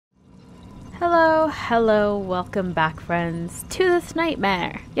Hello, welcome back friends to this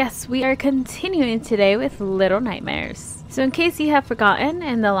nightmare. Yes, we are continuing today with Little Nightmares. So in case you have forgotten,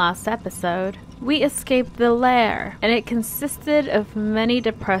 in the last episode, we escaped the lair, and it consisted of many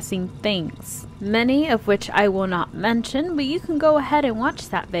depressing things. Many of which I will not mention, but you can go ahead and watch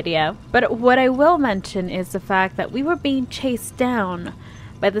that video. But what I will mention is the fact that we were being chased down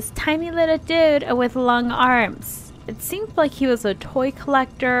by this tiny little dude with long arms. It seemed like he was a toy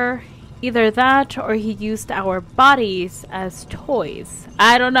collector. Either that or he used our bodies as toys.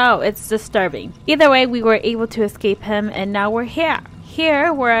 I don't know, it's disturbing. Either way, we were able to escape him and now we're here.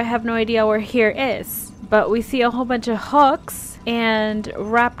 Here, where I have no idea where here is. But we see a whole bunch of hooks and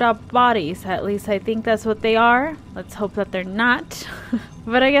wrapped up bodies. At least I think that's what they are. Let's hope that they're not.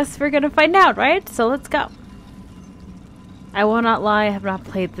 But I guess we're gonna find out, right? So let's go. I will not lie, I have not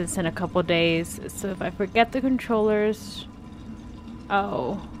played this in a couple days. So if I forget the controllers...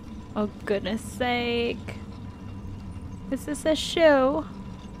 Oh goodness sake. Is this a shoe?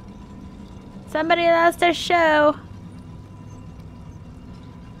 Somebody lost their shoe.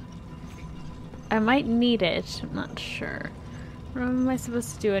 I might need it. I'm not sure. Am I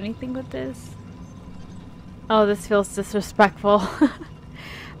supposed to do anything with this? Oh, this feels disrespectful.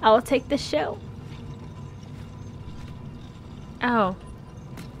 I will take the shoe. Oh.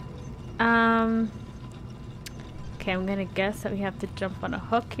 Okay, I'm gonna guess that we have to jump on a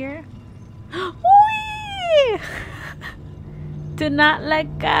hook here. Whee! Do not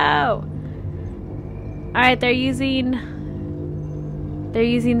let go. Alright, they're using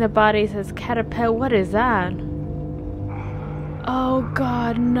the bodies as caterpillar. What is that? Oh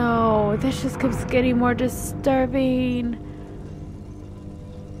god, no. This just keeps getting more disturbing.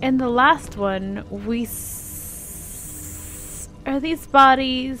 In the last one, are these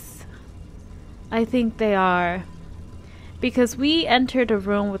bodies? I think they are. Because we entered a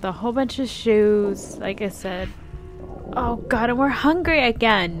room with a whole bunch of shoes, like I said. Oh god, and we're hungry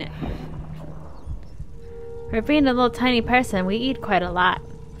again. For being a little tiny person, we eat quite a lot.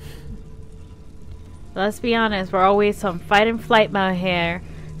 Let's be honest, we're always on fight and flight mode here,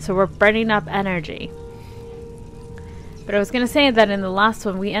 so we're burning up energy. But I was gonna say that in the last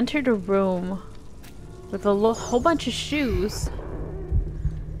one, we entered a room with a whole bunch of shoes.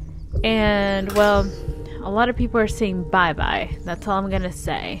 And, well... a lot of people are saying bye-bye. That's all I'm gonna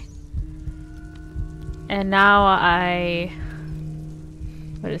say. And now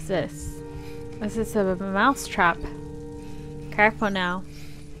what is this? This is a mouse trap. Careful now.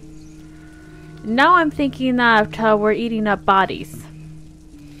 Now I'm thinking that we're eating up bodies.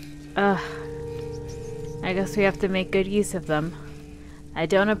 Ugh. I guess we have to make good use of them. I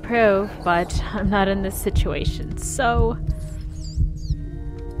don't approve, but I'm not in this situation, so...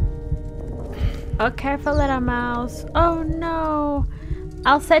 Oh, careful little mouse. Oh no.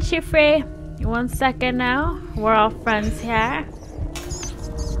 I'll set you free. 1 second now. We're all friends here.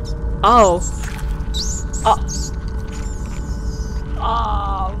 Oh. Oh.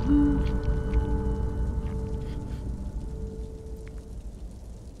 Oh.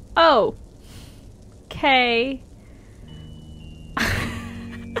 Oh. Okay.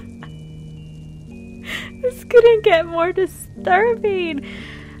 This couldn't get more disturbing.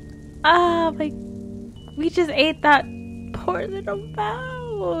 Ah, like, we just ate that poor little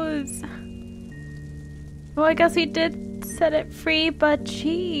mouse. Well, I guess we did set it free, but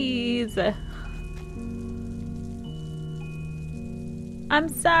jeez. I'm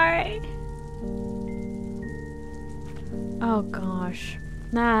sorry. Oh gosh.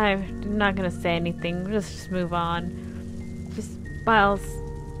 Nah, I'm not gonna say anything. We'll just move on. Just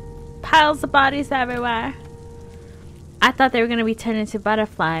piles of bodies everywhere. I thought they were going to be turned into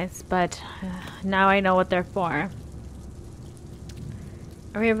butterflies, but now I know what they're for.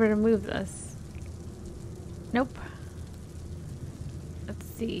 Are we able to move this? Nope. Let's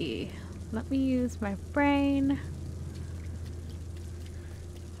see. Let me use my brain.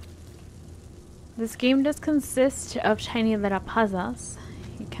 This game does consist of tiny little puzzles.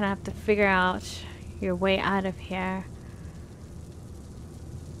 You kind of have to figure out your way out of here.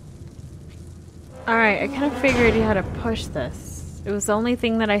 Alright, I kind of figured you had to push this. It was the only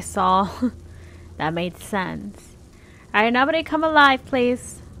thing that I saw that made sense. Alright, nobody come alive,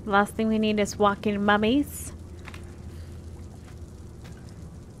 please. The last thing we need is walking mummies.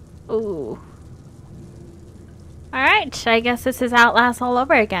 Ooh. Alright, I guess this is Outlast all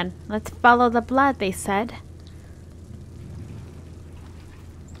over again. Let's follow the blood, they said.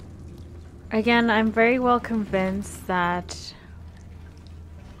 Again, I'm very well convinced that...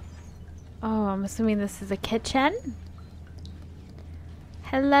 Oh, I'm assuming this is a kitchen.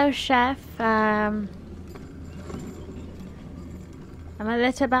 Hello, chef. I'm a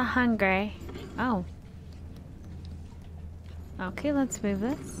little bit hungry. Oh. Okay, let's move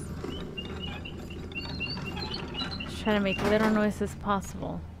this. Just try to make little noise as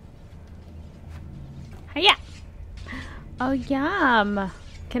possible. Hiya! Oh, yum!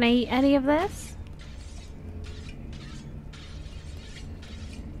 Can I eat any of this?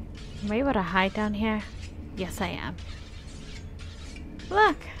 Am I able to hide down here? Yes, I am.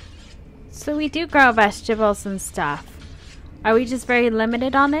 Look! So we do grow vegetables and stuff. Are we just very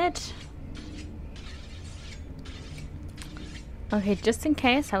limited on it? Okay, just in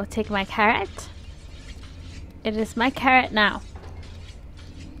case, I will take my carrot. It is my carrot now.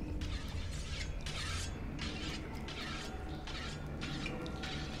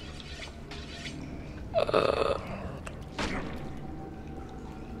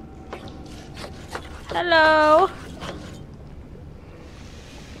 Hello.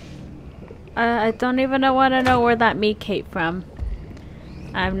 I don't even want to know where that meat came from.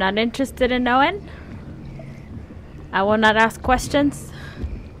 I'm not interested in knowing. I will not ask questions.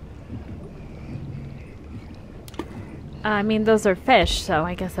 I mean, those are fish, so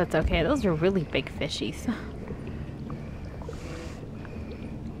I guess that's okay. Those are really big fishies.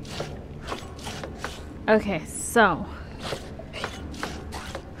 Okay, so.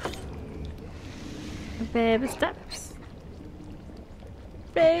 Baby steps.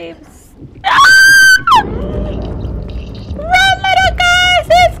 Babes. Ah! Run, little guys!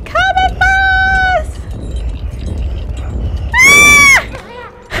 It's coming for us!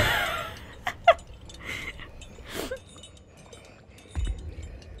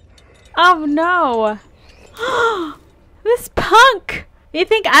 Oh no! This punk! You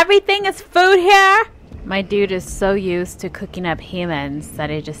think everything is food here? My dude is so used to cooking up humans that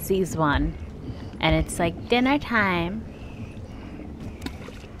he just sees one. And it's like dinner time.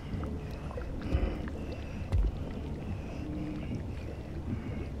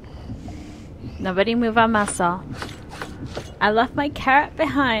 Nobody move a muscle. I left my carrot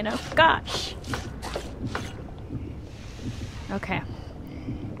behind. Oh gosh. Okay.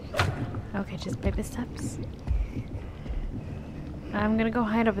 Okay, just baby steps. I'm gonna go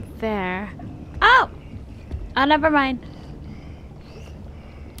hide over there. Oh! Oh, never mind.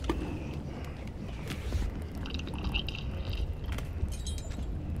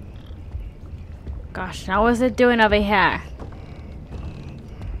 Gosh, now what's it doing over here?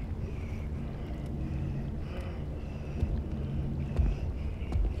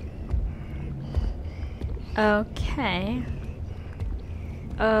 Okay.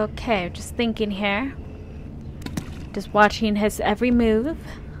 Okay, just thinking here. Just watching his every move.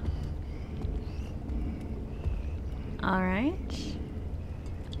 Alright.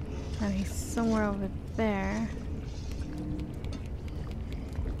 And he's somewhere over there.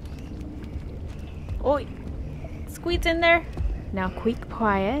 Oi! Squeeze in there. Now quick,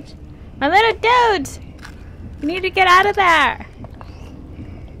 quiet. My little dude! You need to get out of there!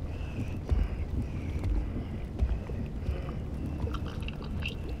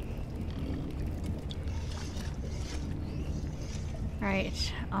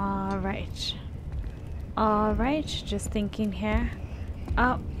 Alright, alright. Alright, just thinking here.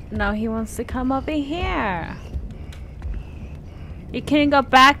 Oh, no, he wants to come over here. You can go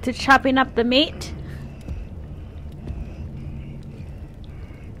back to chopping up the meat?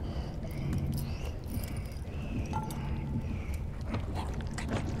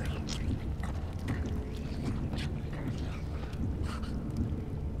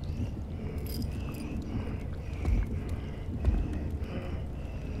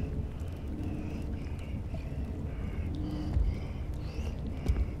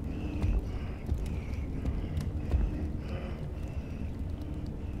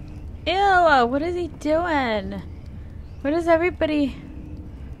 Ew, what is he doing? What is everybody...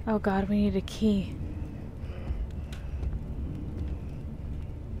 Oh god, we need a key.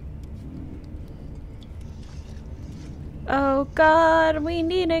 Oh god, we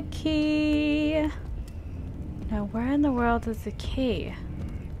need a key. Now where in the world is the key?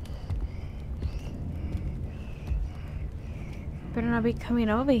 Better not be coming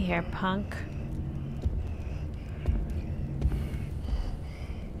over here, punk.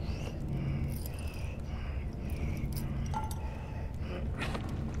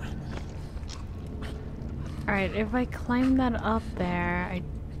 Alright, if I climb that up there,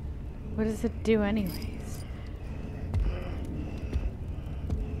 what does it do anyways?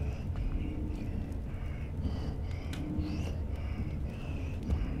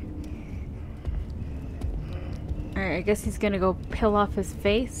 Alright, I guess he's gonna go peel off his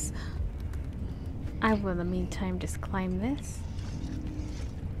face. I will in the meantime just climb this.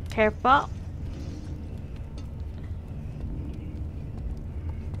 Careful.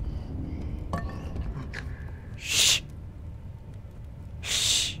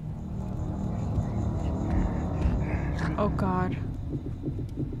 Oh god.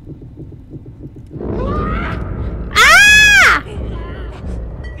 Ah!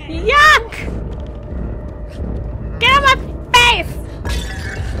 Yuck! Get out of my face!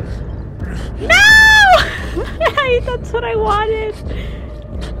 No! That's what I wanted.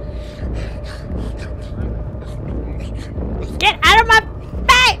 Get out of my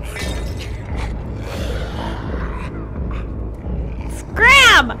face!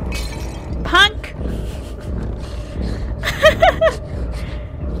 Scram! Punk!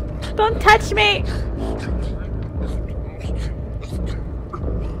 Don't touch me!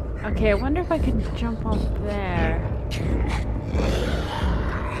 Okay, I wonder if I can jump off there.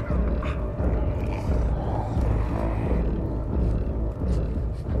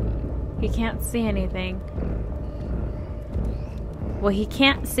 He can't see anything. Well, he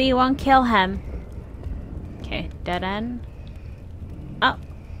can't see, won't kill him. Okay, dead end. Oh,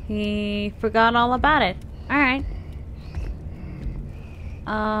 he forgot all about it. Alright.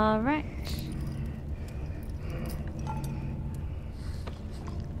 Alright.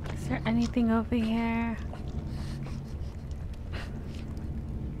 Is there anything over here?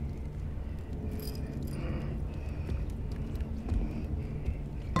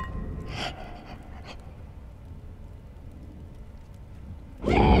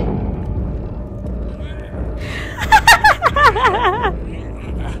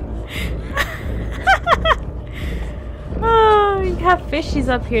 Oh, you have fishies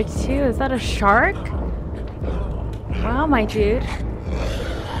up here too. Is that a shark? Wow, my dude.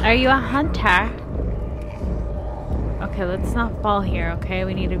 Are you a hunter? Okay, let's not fall here, okay?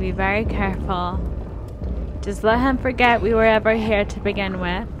 We need to be very careful. Just let him forget we were ever here to begin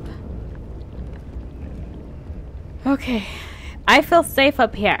with. Okay. I feel safe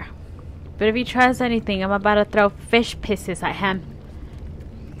up here. But if he tries anything, I'm about to throw fish pieces at him.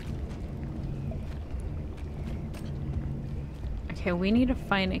 Okay, we need to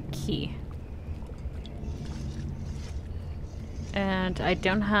find a key. And I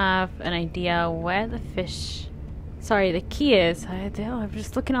don't have an idea where the fish... Sorry, the key is. I'm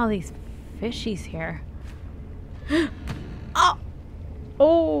just looking at all these fishies here. Oh!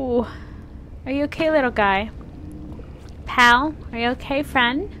 Oh! Are you okay, little guy? Pal? Are you okay,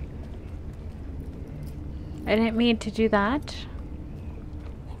 friend? I didn't mean to do that.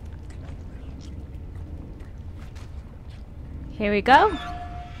 Here we go.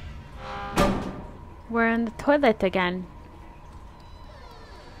 We're in the toilet again.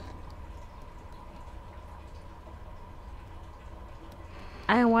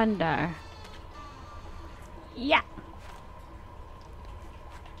 I wonder. Yeah.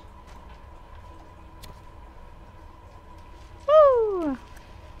 Woo!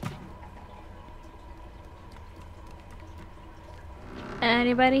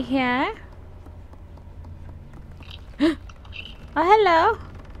 Anybody here? Oh, hello.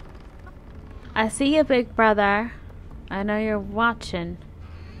 I see you, big brother. I know you're watching.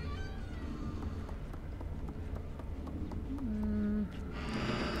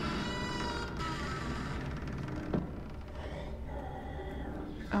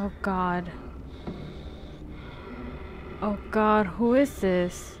 Oh God. Oh God, who is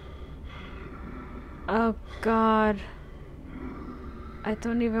this? Oh God. I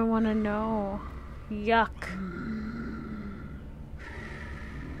don't even want to know. Yuck.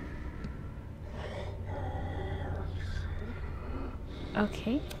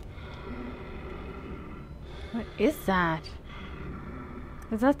 Okay. What is that?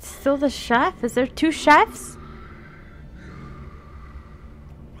 Is that still the chef? Is there two chefs?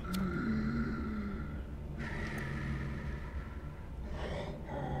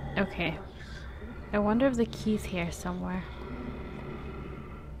 Okay. I wonder if the key's here somewhere.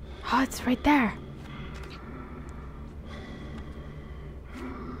 Oh, it's right there.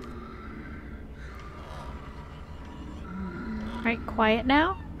 Right, quiet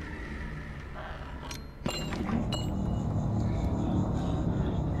now.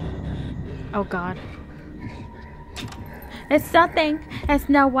 Oh God. It's nothing. It's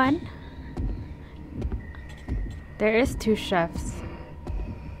no one. There is two chefs.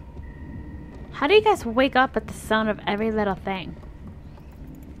 How do you guys wake up at the sound of every little thing?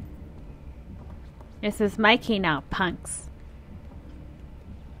 This is my key now, punks.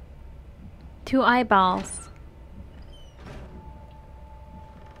 2 eyeballs.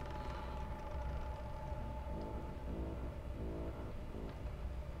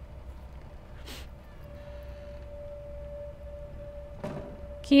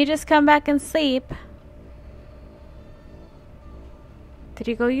 Can you just come back and sleep? Did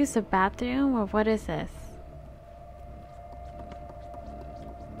you go use the bathroom or what is this?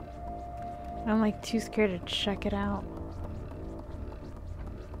 I'm like too scared to check it out.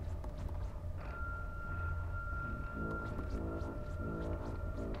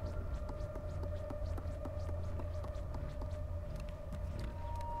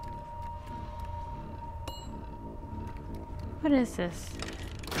 What is this?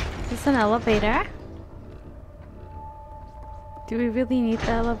 Is this an elevator? Do we really need the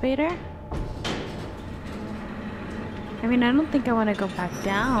elevator? I mean, I don't think I want to go back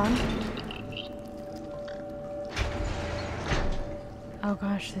down. Oh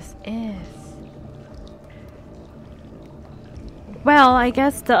gosh, this is. Well, I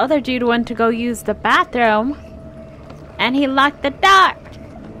guess the other dude went to go use the bathroom. And he locked the door.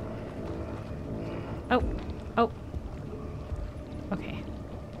 Oh. Oh. Okay.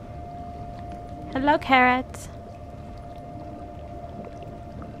 Hello, Carrot.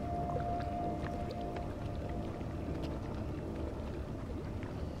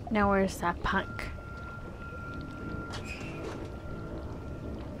 Now where's that punk?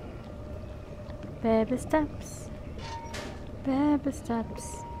 Baby steps. Baby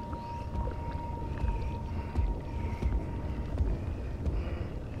steps.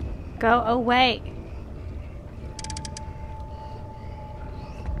 Go away.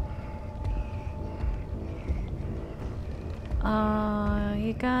 All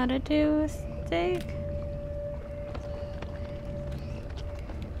you gotta do is dig.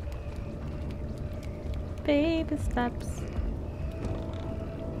 Baby steps.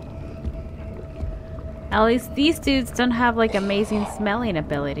 At least these dudes don't have like amazing smelling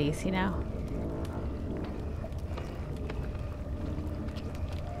abilities, you know?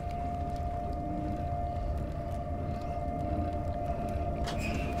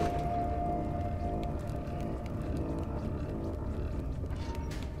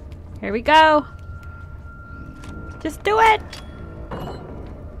 Here we go. Just do it.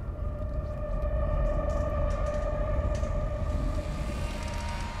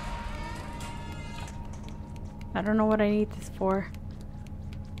 I don't know what I need this for.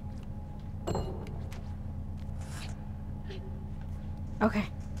 Okay,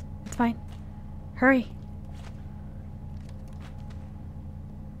 it's fine. Hurry.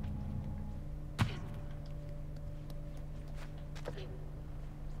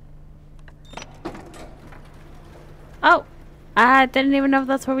 Oh, I didn't even know if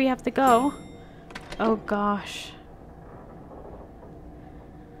that's where we have to go. Oh gosh.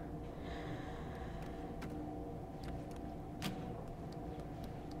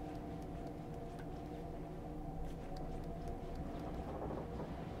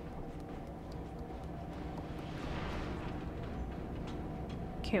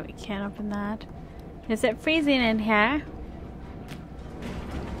 Okay, we can't open that. Is it freezing in here?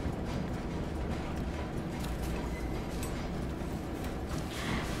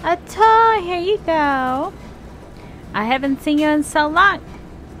 A toy! Here you go! I haven't seen you in so long!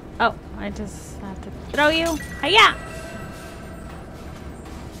 Oh, I just have to throw you. Hiya!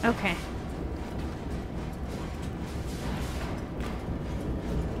 Okay.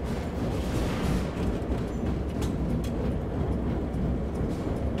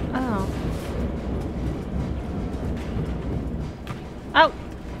 Oh,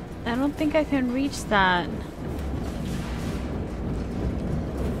 I don't think I can reach that.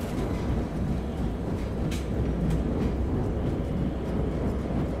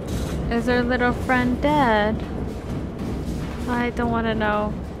 Is our little friend dead? I don't want to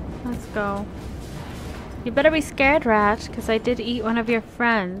know. Let's go. You better be scared, Rat, because I did eat one of your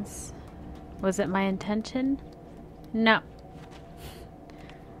friends. Was it my intention? No.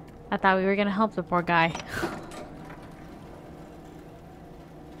 I thought we were going to help the poor guy.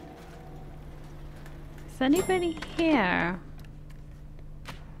 Is anybody here?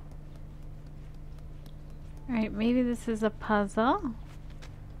 Alright, maybe this is a puzzle.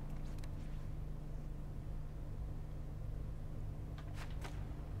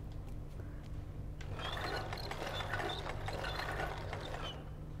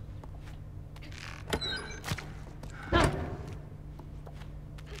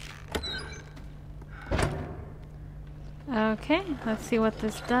 Okay, let's see what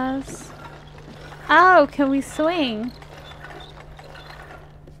this does. Oh, can we swing?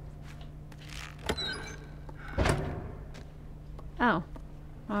 Oh,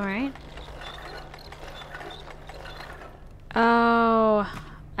 alright. Oh,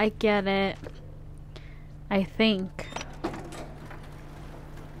 I get it. I think.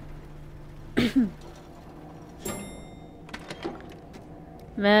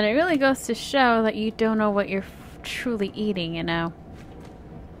 Man, it really goes to show that you don't know what you're truly eating, you know.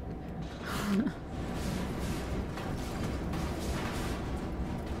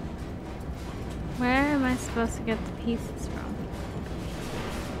 Where am I supposed to get the pieces from?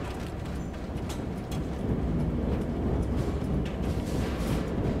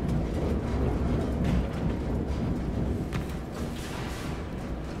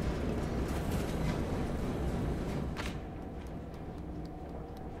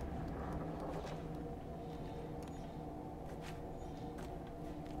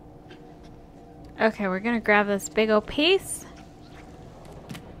 Okay, we're gonna grab this big old piece.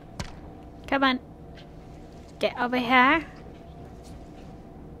 Come on. Get over here.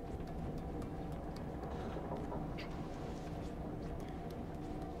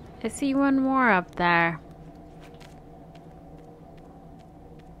 I see one more up there.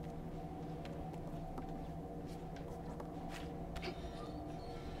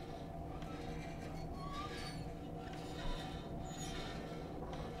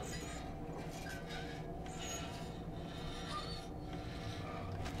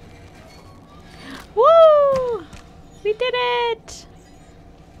 Woo! We did it!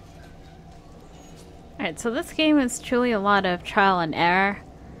 Alright, so this game is truly a lot of trial and error.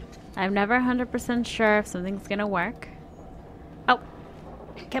 I'm never 100% sure if something's gonna work. Oh!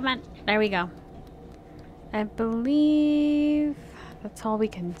 Come on. There we go. I believe that's all we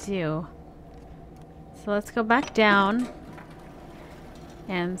can do. So let's go back down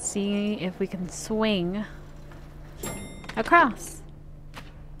and see if we can swing across.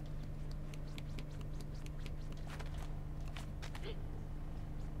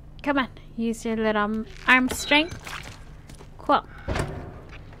 Come on, use your little arm strength. Cool.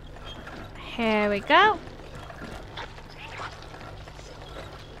 Here we go.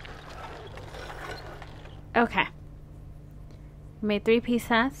 Okay. Made 3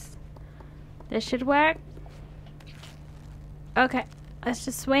 pieces. This should work. Okay, let's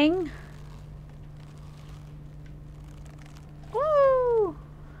just swing. Woo!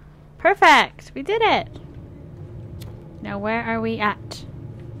 Perfect! We did it! Now where are we at?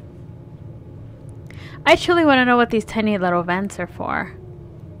 I truly want to know what these tiny little vents are for.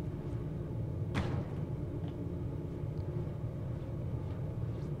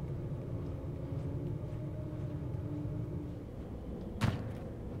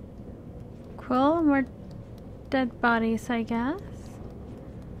 Cool, more dead bodies, I guess.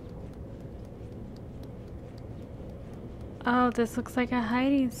 Oh, this looks like a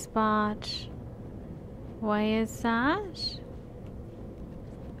hiding spot. Why is that?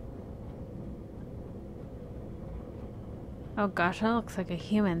 Oh gosh, that looks like a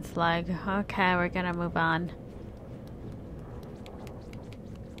human's leg. Okay, we're gonna move on.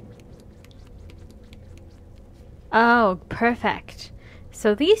 Oh, perfect.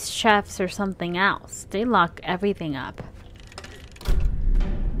 So these chefs are something else. They lock everything up.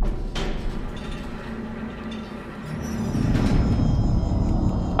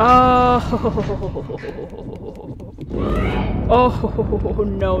 Oh. Oh,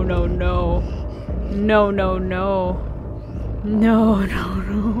 no, no, no. No, no, no. No, no,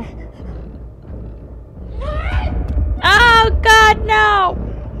 no. Oh, God, no!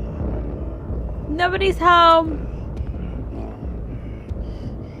 Nobody's home.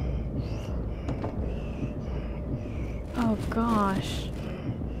 Oh, gosh.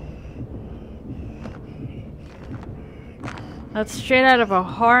 That's straight out of a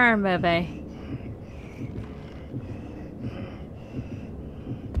horror movie.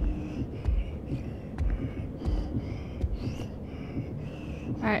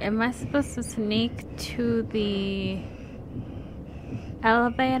 Alright, am I supposed to sneak to the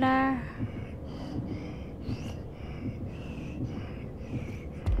elevator?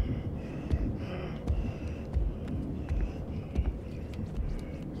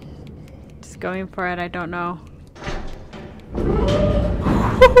 Just going for it, I don't know.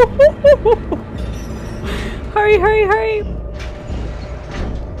 Hurry, hurry, hurry!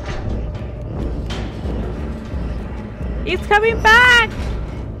 He's coming back!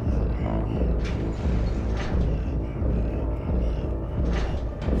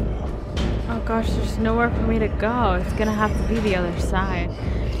 Oh gosh, there's nowhere for me to go. It's gonna have to be the other side.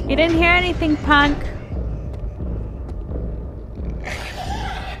 You didn't hear anything, punk?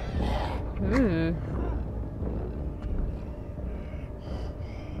 Ooh.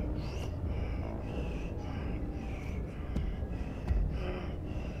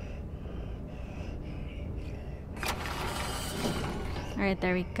 Alright,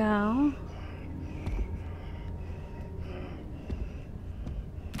 there we go.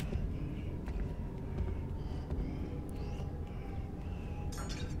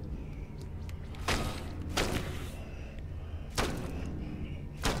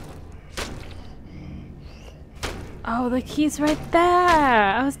 Oh, the key's right there!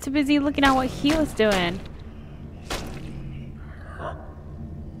 I was too busy looking at what he was doing.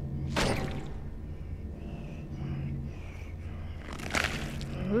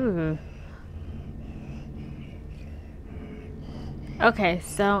 Ooh. Okay,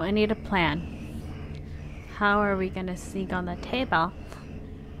 so I need a plan. How are we gonna sneak on the table?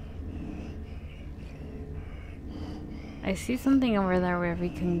 I see something over there where we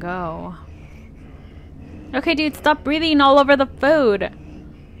can go. Okay, dude, stop breathing all over the food.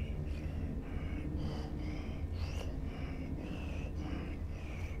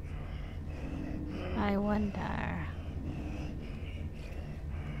 I wonder.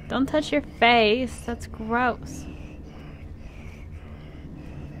 Don't touch your face. That's gross.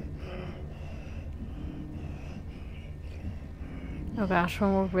 Oh gosh,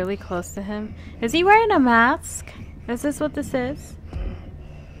 when we're really close to him. Is he wearing a mask? Is this what this is?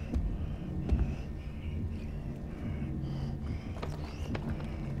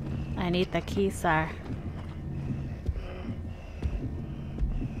 I need the key, sir.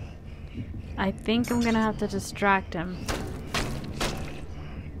 I think I'm gonna have to distract him.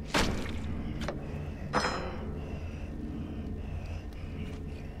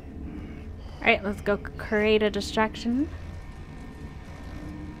 Alright, let's go create a distraction.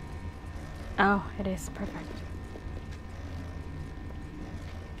 Oh, it is perfect.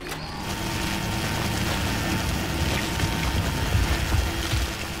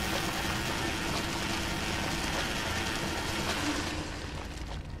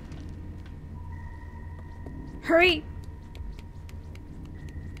 Hurry!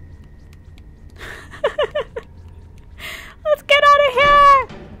 Let's get out of here!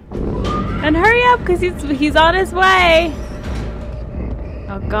 And hurry up, because he's on his way!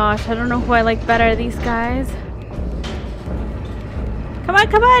 Oh gosh, I don't know who I like better, these guys. Come on,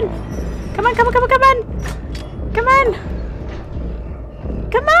 come on! Come on, come on, come on, come on! Come on!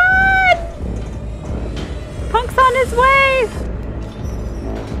 Come on! Punk's on his way!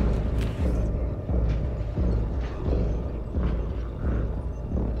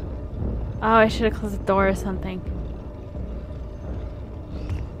 Oh, I should have closed the door or something.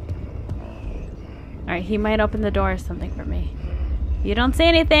 Alright, he might open the door or something for me. You don't see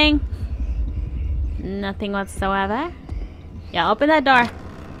anything. Nothing whatsoever. Yeah, open that door.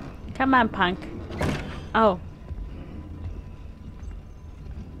 Come on, punk. Oh.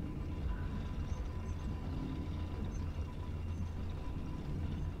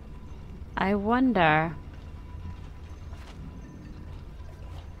 I wonder.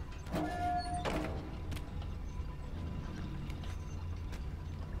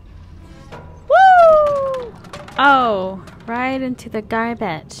 Woo! Oh, right into the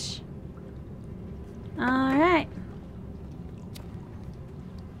garbage. Alright.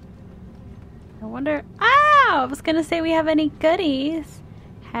 I wonder. Oh, I was gonna say we have any goodies.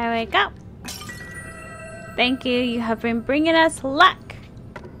 Here we go. Thank you. You have been bringing us luck.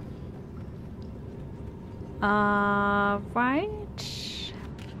 Right.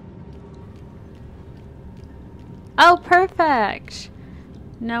 Oh, perfect.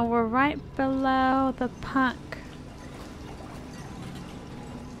 Now we're right below the punk.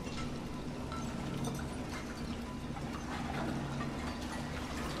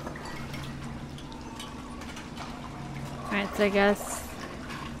 Alright, so I guess...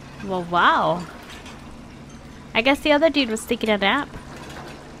 Well, wow. I guess the other dude was taking a nap.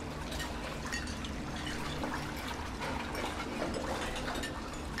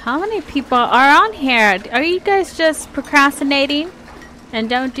 How many people are on here? Are you guys just procrastinating and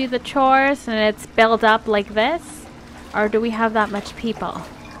don't do the chores and it's built up like this? Or do we have that much people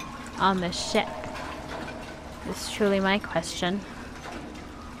on this ship? This is truly my question.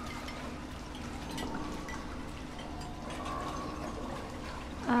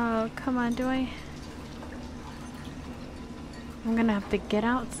 Oh, come on, do I? I'm gonna have to get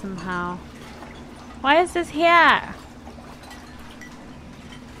out somehow. Why is this here?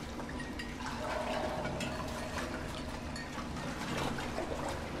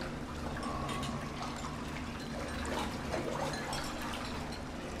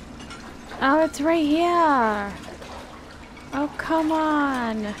 Oh, it's right here. Oh, come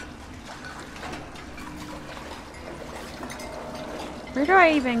on. Where do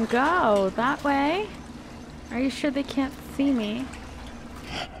I even go? That way? Are you sure they can't see me?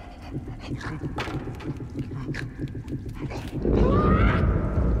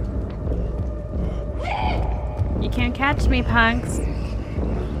 You can't catch me, punks.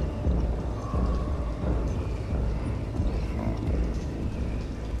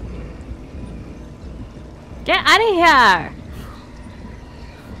 Get out of here!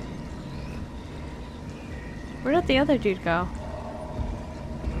 Where did the other dude go?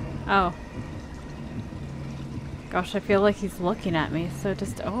 Oh. Gosh, I feel like he's looking at me, so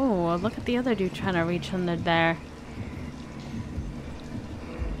just... Oh, look at the other dude trying to reach under there.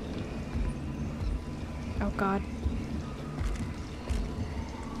 Oh god.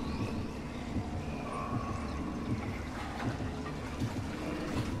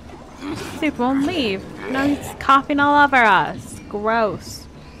 Dude won't leave. No, he's coughing all over us. Gross.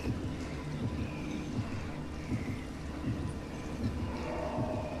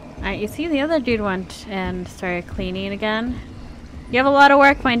 Alright, you see the other dude went and started cleaning again. You have a lot of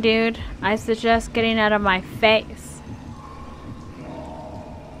work, my dude. I suggest getting out of my face.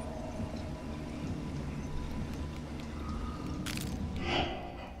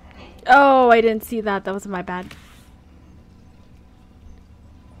 Oh, I didn't see that. That was my bad.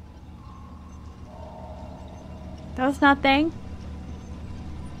 That was nothing.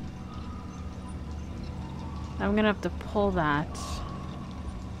 I'm gonna have to pull that.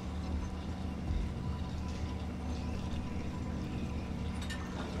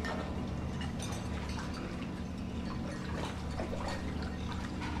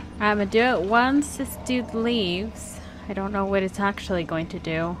 I'm gonna do it once this dude leaves. I don't know what it's actually going to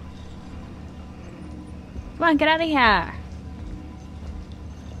do. Come on, get out of here!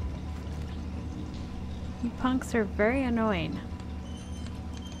 You punks are very annoying.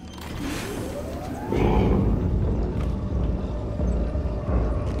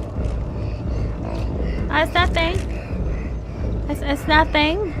 Oh, it's nothing. It's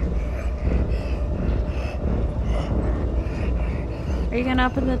nothing. Are you gonna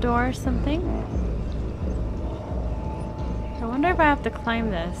open the door or something? I wonder if I have to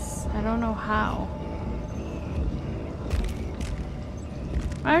climb this. I don't know how.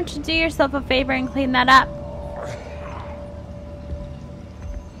 Why don't you do yourself a favor and clean that up?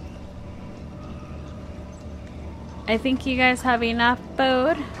 I think you guys have enough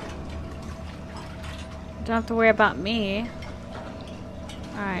food. Don't have to worry about me.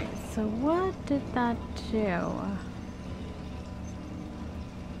 Alright, so what did that do?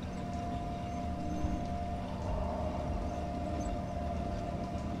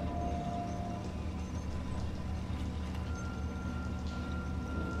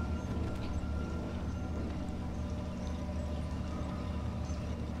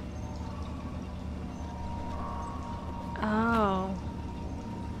 Oh.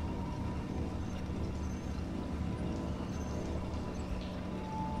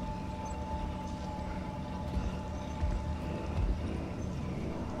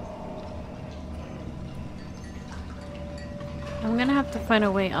 I'm gonna have to find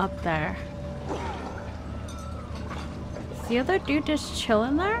a way up there. Is the other dude just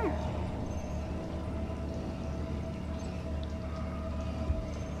chilling there?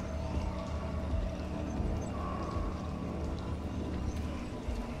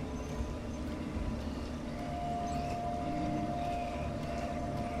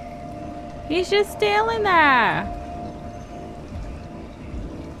 He's just standing there.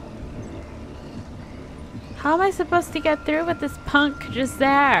 How am I supposed to get through with this punk just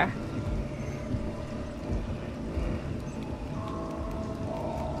there?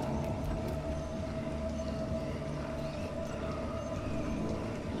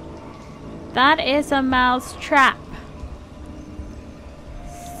 That is a mouse trap.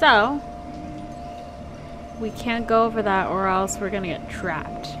 So, we can't go over that or else we're gonna get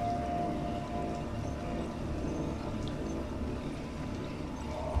trapped.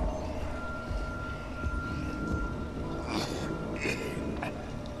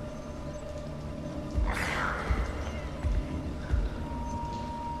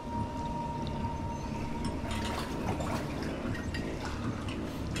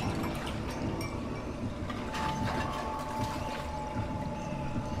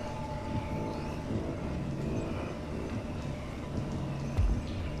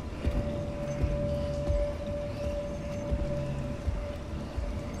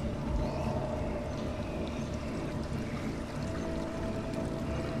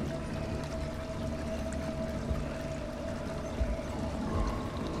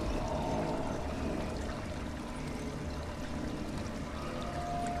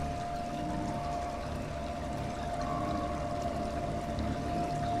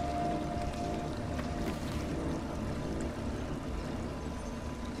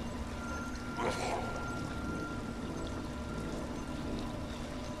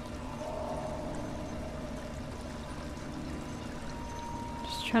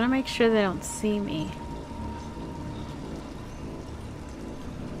 Trying to make sure they don't see me.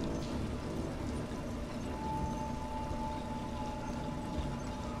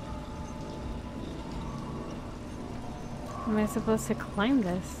 Am I supposed to climb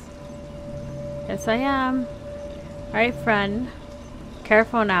this? Yes, I am. Alright, friend.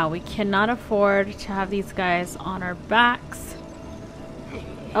 Careful now. We cannot afford to have these guys on our backs.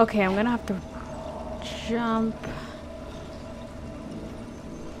 Okay, I'm gonna have to jump.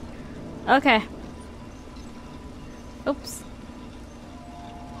 Okay. Oops.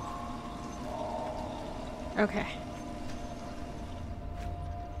 Okay.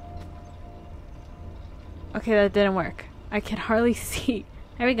 Okay, that didn't work. I can hardly see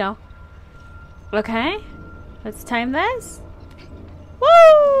Here we go. Okay. Let's time this.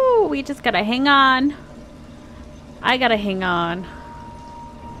 Woo! We just gotta hang on. I gotta hang on.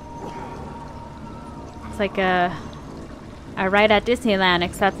 It's like a ride at Disneyland,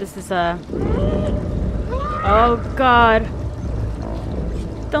 except this is a... Oh god.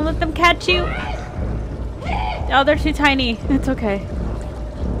 Don't let them catch you. Oh, they're too tiny. It's okay.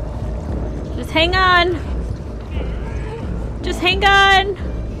 Just hang on. Just hang on.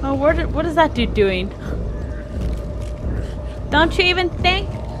 Oh, what is that dude doing? Don't you even think?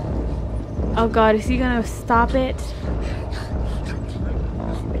 Oh god, is he gonna stop it?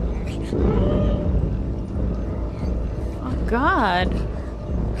 Oh god.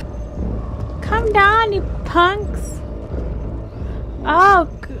 Come down, you punks. Oh,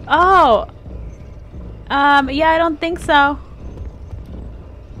 yeah, I don't think so.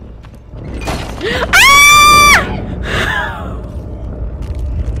 Ah!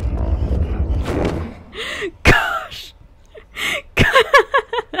 Gosh.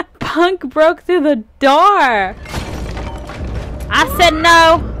 Punk broke through the door. I said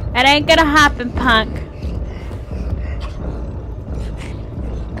no. It ain't gonna happen, Punk.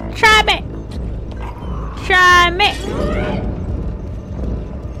 Try me. Try me.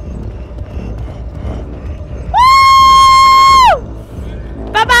 Woo!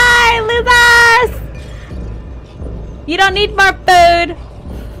 Bye-bye, losers! You don't need more food.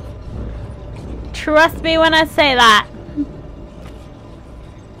 Trust me when I say that.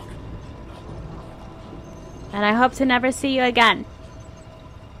 And I hope to never see you again.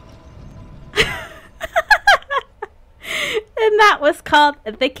 And that was called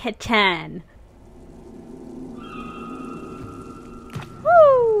The Kitchen.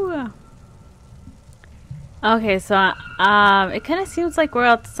 Woo! Okay, so it kind of seems like we're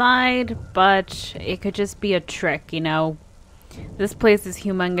outside, but it could just be a trick, you know. This place is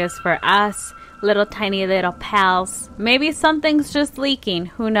humongous for us, little tiny little pals. Maybe something's just leaking,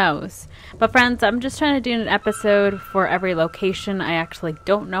 who knows. But friends, I'm just trying to do an episode for every location. I actually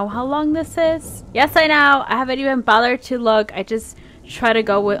don't know how long this is. Yes, I know, I haven't even bothered to look. I just try to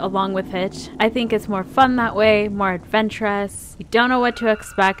go along with it. I think it's more fun that way, more adventurous. You don't know what to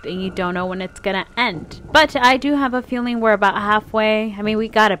expect and you don't know when it's gonna end. But I do have a feeling we're about halfway. I mean, we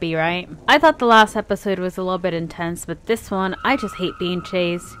gotta be, right? I thought the last episode was a little bit intense, but this one, I just hate being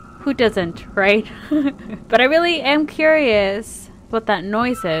chased. Who doesn't, right? But I really am curious what that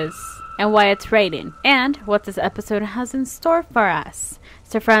noise is and why it's raining and what this episode has in store for us.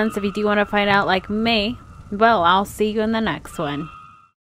 So friends, if you do want to find out like me, well, I'll see you in the next one.